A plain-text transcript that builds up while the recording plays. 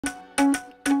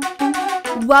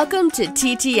Welcome to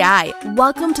TTI.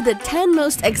 Welcome to the 10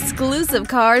 most exclusive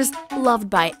cars loved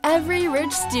by every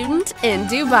rich student in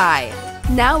Dubai.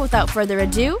 Now, without further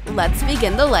ado, let's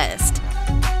begin the list.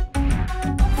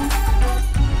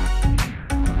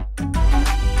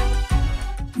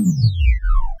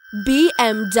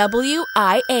 BMW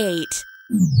i8.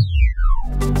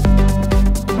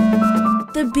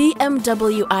 The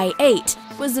BMW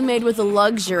i8 was made with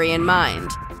luxury in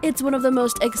mind. It's one of the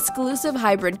most exclusive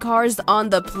hybrid cars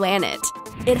on the planet.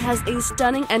 It has a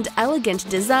stunning and elegant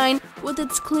design with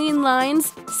its clean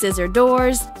lines, scissor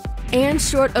doors, and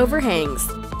short overhangs.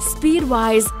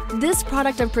 Speed-wise, this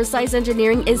product of precise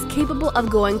engineering is capable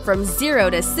of going from 0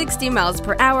 to 60 miles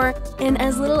per hour in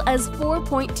as little as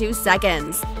 4.2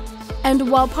 seconds.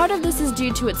 And while part of this is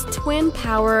due to its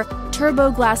twin-power turbo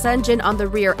glass engine on the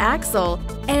rear axle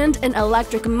and an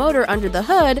electric motor under the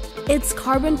hood, its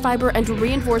carbon fiber and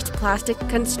reinforced plastic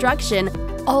construction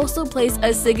also plays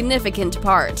a significant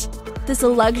part. This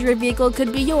luxury vehicle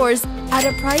could be yours at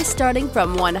a price starting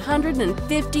from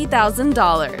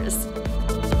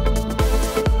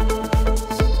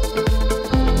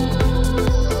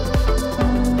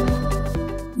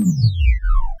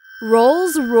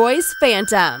Rolls-Royce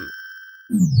Phantom.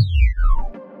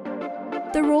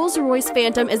 The Rolls-Royce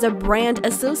Phantom is a brand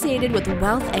associated with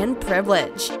wealth and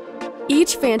privilege.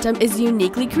 Each Phantom is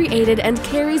uniquely created and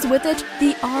carries with it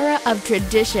the aura of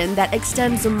tradition that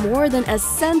extends more than a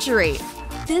century.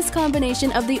 This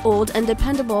combination of the old and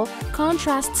dependable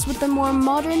contrasts with the more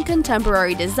modern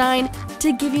contemporary design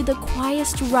to give you the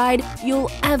quietest ride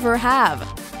you'll ever have.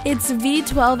 Its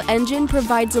V12 engine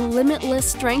provides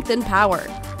limitless strength and power,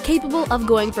 capable of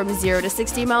going from 0 to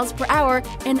 60 miles per hour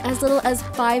in as little as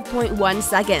 5.1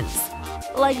 seconds.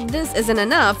 Like this isn't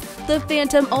enough, the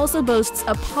Phantom also boasts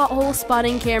a pothole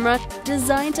spotting camera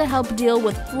designed to help deal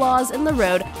with flaws in the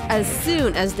road as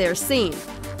soon as they're seen.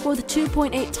 With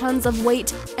 2.8 tons of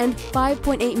weight and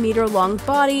 5.8 meter long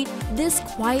body, this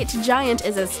quiet giant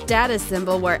is a status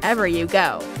symbol wherever you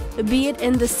go, be it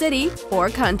in the city or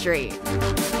country.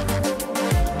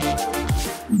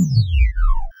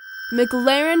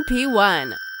 McLaren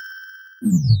P1.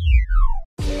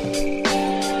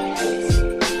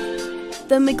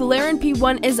 The McLaren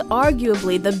P1 is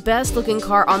arguably the best-looking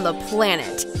car on the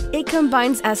planet. It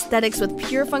combines aesthetics with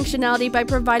pure functionality by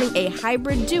providing a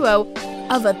hybrid duo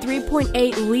of a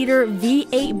 3.8-liter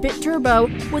V8-bit turbo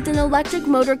with an electric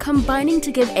motor combining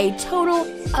to give a total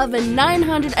of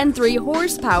 903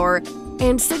 horsepower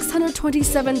and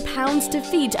 627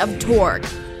 pounds-feet of torque.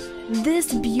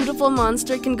 This beautiful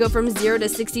monster can go from 0 to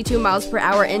 62 miles per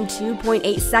hour in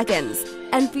 2.8 seconds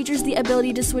and features the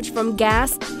ability to switch from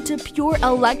gas to pure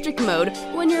electric mode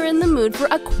when you're in the mood for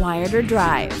a quieter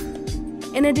drive.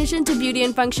 In addition to beauty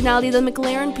and functionality, the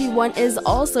McLaren P1 is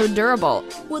also durable,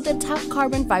 with a tough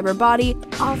carbon fiber body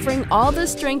offering all the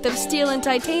strength of steel and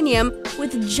titanium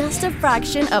with just a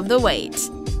fraction of the weight.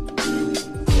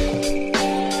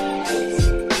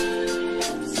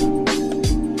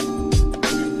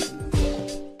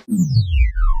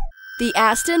 The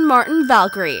Aston Martin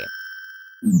Valkyrie.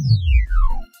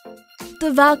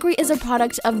 The Valkyrie is a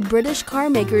product of British car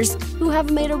makers who have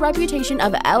made a reputation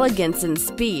of elegance and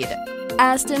speed.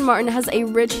 Aston Martin has a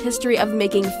rich history of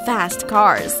making fast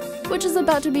cars, which is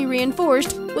about to be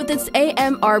reinforced with its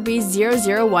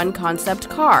AMRB001 concept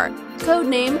car,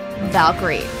 codename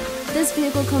Valkyrie. This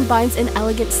vehicle combines an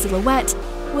elegant silhouette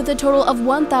with a total of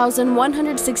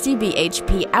 1,160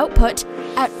 bhp output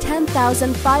at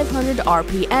 10,500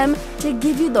 RPM to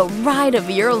give you the ride of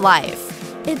your life.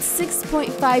 Its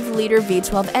 6.5-liter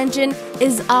V12 engine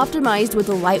is optimized with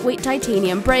lightweight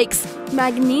titanium brakes,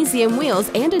 magnesium wheels,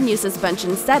 and a new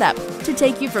suspension setup to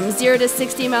take you from 0 to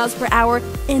 60 miles per hour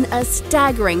in a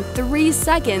staggering 3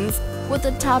 seconds with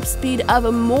a top speed of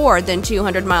more than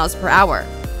 200 miles per hour.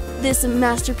 This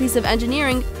masterpiece of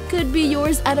engineering could be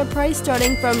yours at a price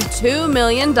starting from $2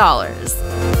 million.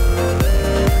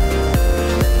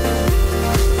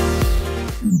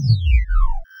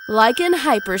 Lykan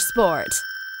Hypersport.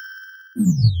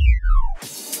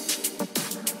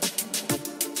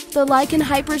 The Lykan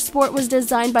Hypersport was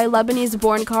designed by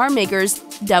Lebanese-born car makers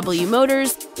W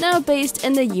Motors, now based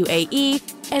in the UAE,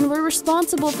 and were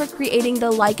responsible for creating the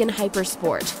Lykan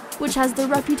Hypersport, which has the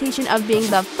reputation of being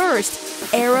the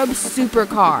first Arab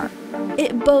supercar.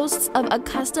 It boasts of a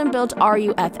custom-built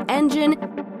RUF engine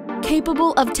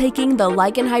capable of taking the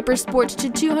Lykan Hypersport to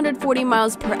 240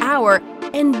 miles per hour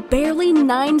in barely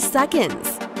 9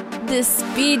 seconds. This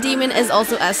speed demon is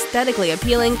also aesthetically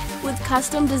appealing with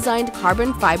custom-designed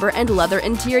carbon fiber and leather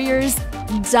interiors,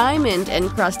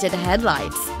 diamond-encrusted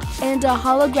headlights, and a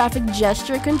holographic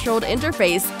gesture-controlled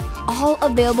interface all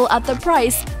available at the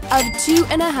price of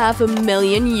 €2.5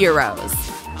 million.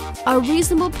 A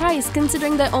reasonable price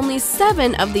considering that only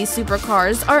 7 of these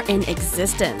supercars are in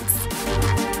existence.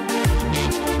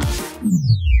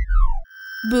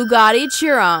 Bugatti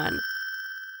Chiron.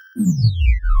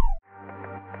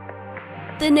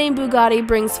 The name Bugatti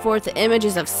brings forth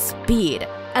images of speed,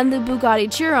 and the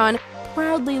Bugatti Chiron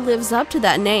proudly lives up to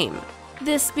that name.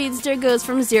 This speedster goes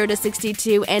from 0 to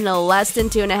 62 in less than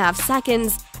 2.5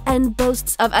 seconds and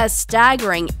boasts of a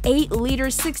staggering 8-liter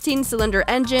 16-cylinder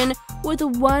engine with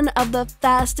one of the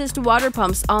fastest water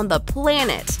pumps on the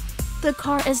planet. The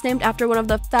car is named after one of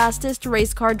the fastest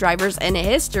race car drivers in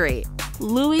history,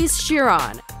 Louis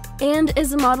Chiron, and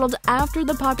is modeled after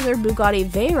the popular Bugatti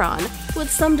Veyron with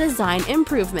some design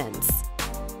improvements.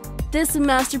 This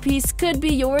masterpiece could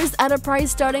be yours at a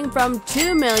price starting from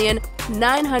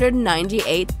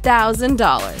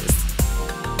 $2,998,000.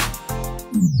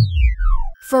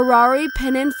 Ferrari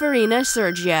Pininfarina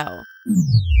Sergio.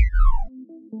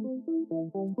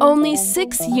 Only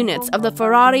 6 units of the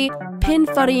Ferrari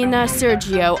Pininfarina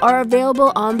Sergio are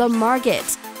available on the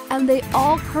market, and they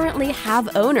all currently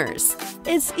have owners.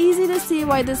 It's easy to see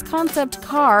why this concept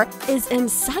car is in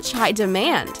such high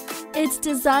demand. It's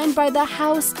designed by the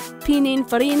house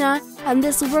Pininfarina, and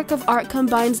this work of art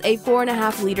combines a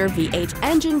 4.5-liter V8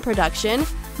 engine production,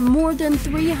 more than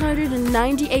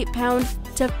 398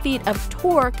 pound-feet of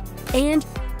torque, and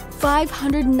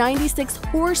 596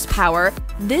 horsepower.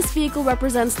 This vehicle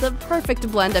represents the perfect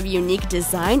blend of unique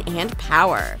design and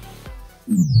power.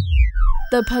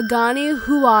 The Pagani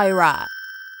Huayra.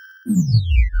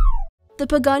 The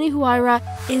Pagani Huayra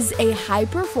is a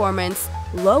high-performance,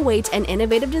 low-weight, and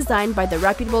innovative design by the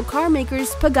reputable car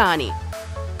makers Pagani.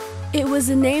 It was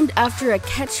named after a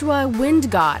Quechua wind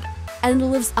god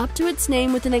and lives up to its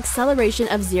name with an acceleration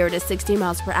of 0 to 60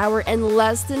 miles per hour in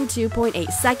less than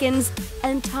 2.8 seconds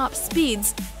and top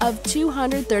speeds of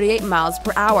 238 miles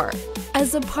per hour.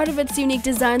 As a part of its unique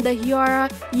design, the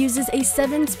Huayra uses a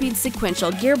 7-speed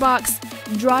sequential gearbox,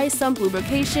 dry sump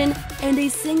lubrication, and a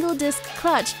single-disc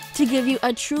clutch to give you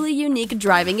a truly unique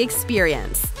driving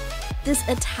experience. This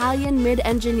Italian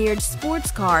mid-engineered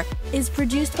sports car is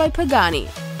produced by Pagani.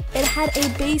 It had a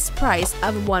base price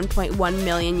of $1.1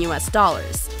 million.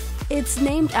 It's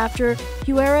named after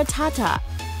Huayra,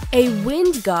 a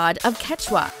wind god of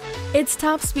Quechua. Its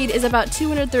top speed is about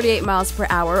 238 miles per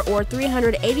hour or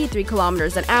 383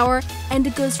 kilometers an hour, and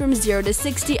it goes from 0 to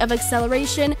 60 of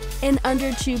acceleration in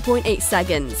under 2.8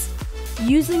 seconds.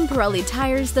 Using Pirelli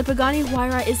tires, the Pagani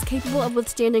Huayra is capable of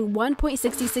withstanding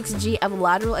 1.66 g of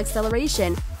lateral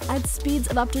acceleration at speeds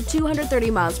of up to 230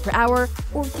 miles per hour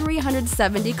or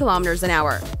 370 kilometers an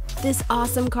hour. This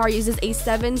awesome car uses a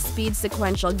 7-speed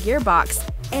sequential gearbox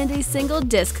and a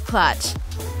single-disc clutch.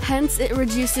 Hence, it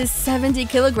reduces 70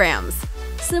 kilograms.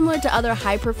 Similar to other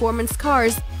high-performance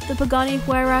cars, the Pagani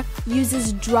Huayra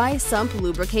uses dry sump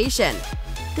lubrication.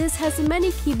 This has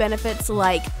many key benefits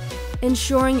like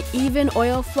ensuring even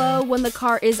oil flow when the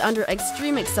car is under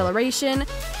extreme acceleration,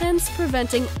 hence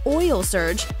preventing oil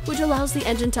surge, which allows the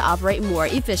engine to operate more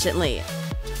efficiently.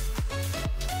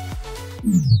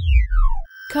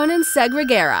 Koenigsegg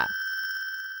Regera.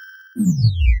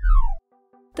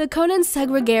 The Koenigsegg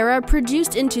Regera,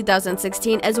 produced in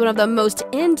 2016, is one of the most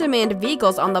in-demand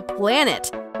vehicles on the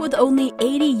planet, with only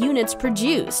 80 units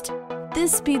produced.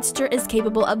 This speedster is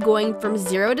capable of going from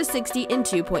 0 to 60 in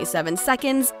 2.7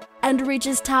 seconds and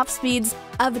reaches top speeds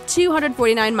of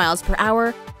 249 miles per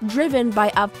hour, driven by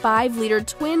a 5-liter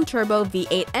twin-turbo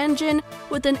V8 engine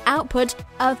with an output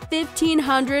of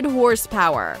 1,500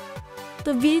 horsepower.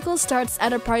 The vehicle starts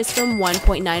at a price from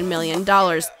 $1.9 million,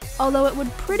 although it would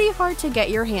be pretty hard to get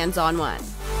your hands on one.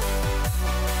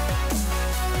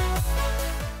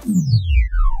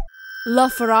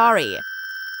 LaFerrari.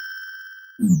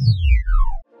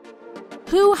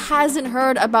 Who hasn't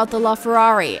heard about the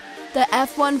LaFerrari? The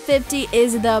F-150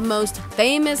 is the most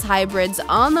famous hybrids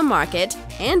on the market,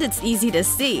 and it's easy to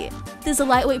see. This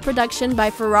lightweight production by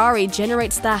Ferrari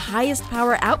generates the highest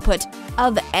power output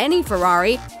of any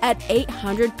Ferrari at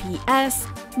 800 PS,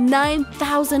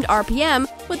 9,000 RPM,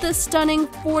 with a stunning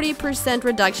 40%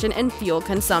 reduction in fuel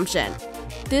consumption.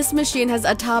 This machine has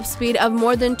a top speed of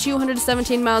more than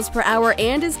 217 miles per hour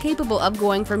and is capable of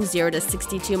going from 0 to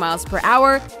 62 miles per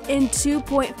hour in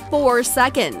 2.4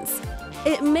 seconds.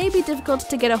 It may be difficult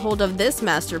to get a hold of this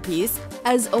masterpiece,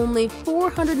 as only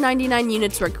 499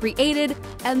 units were created,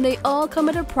 and they all come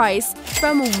at a price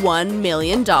from $1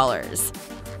 million.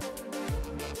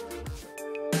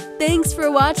 Thanks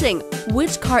for watching!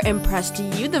 Which car impressed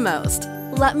you the most?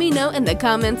 Let me know in the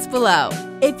comments below.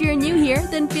 If you're new here,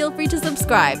 then feel free to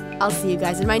subscribe. I'll see you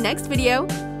guys in my next video.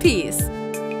 Peace.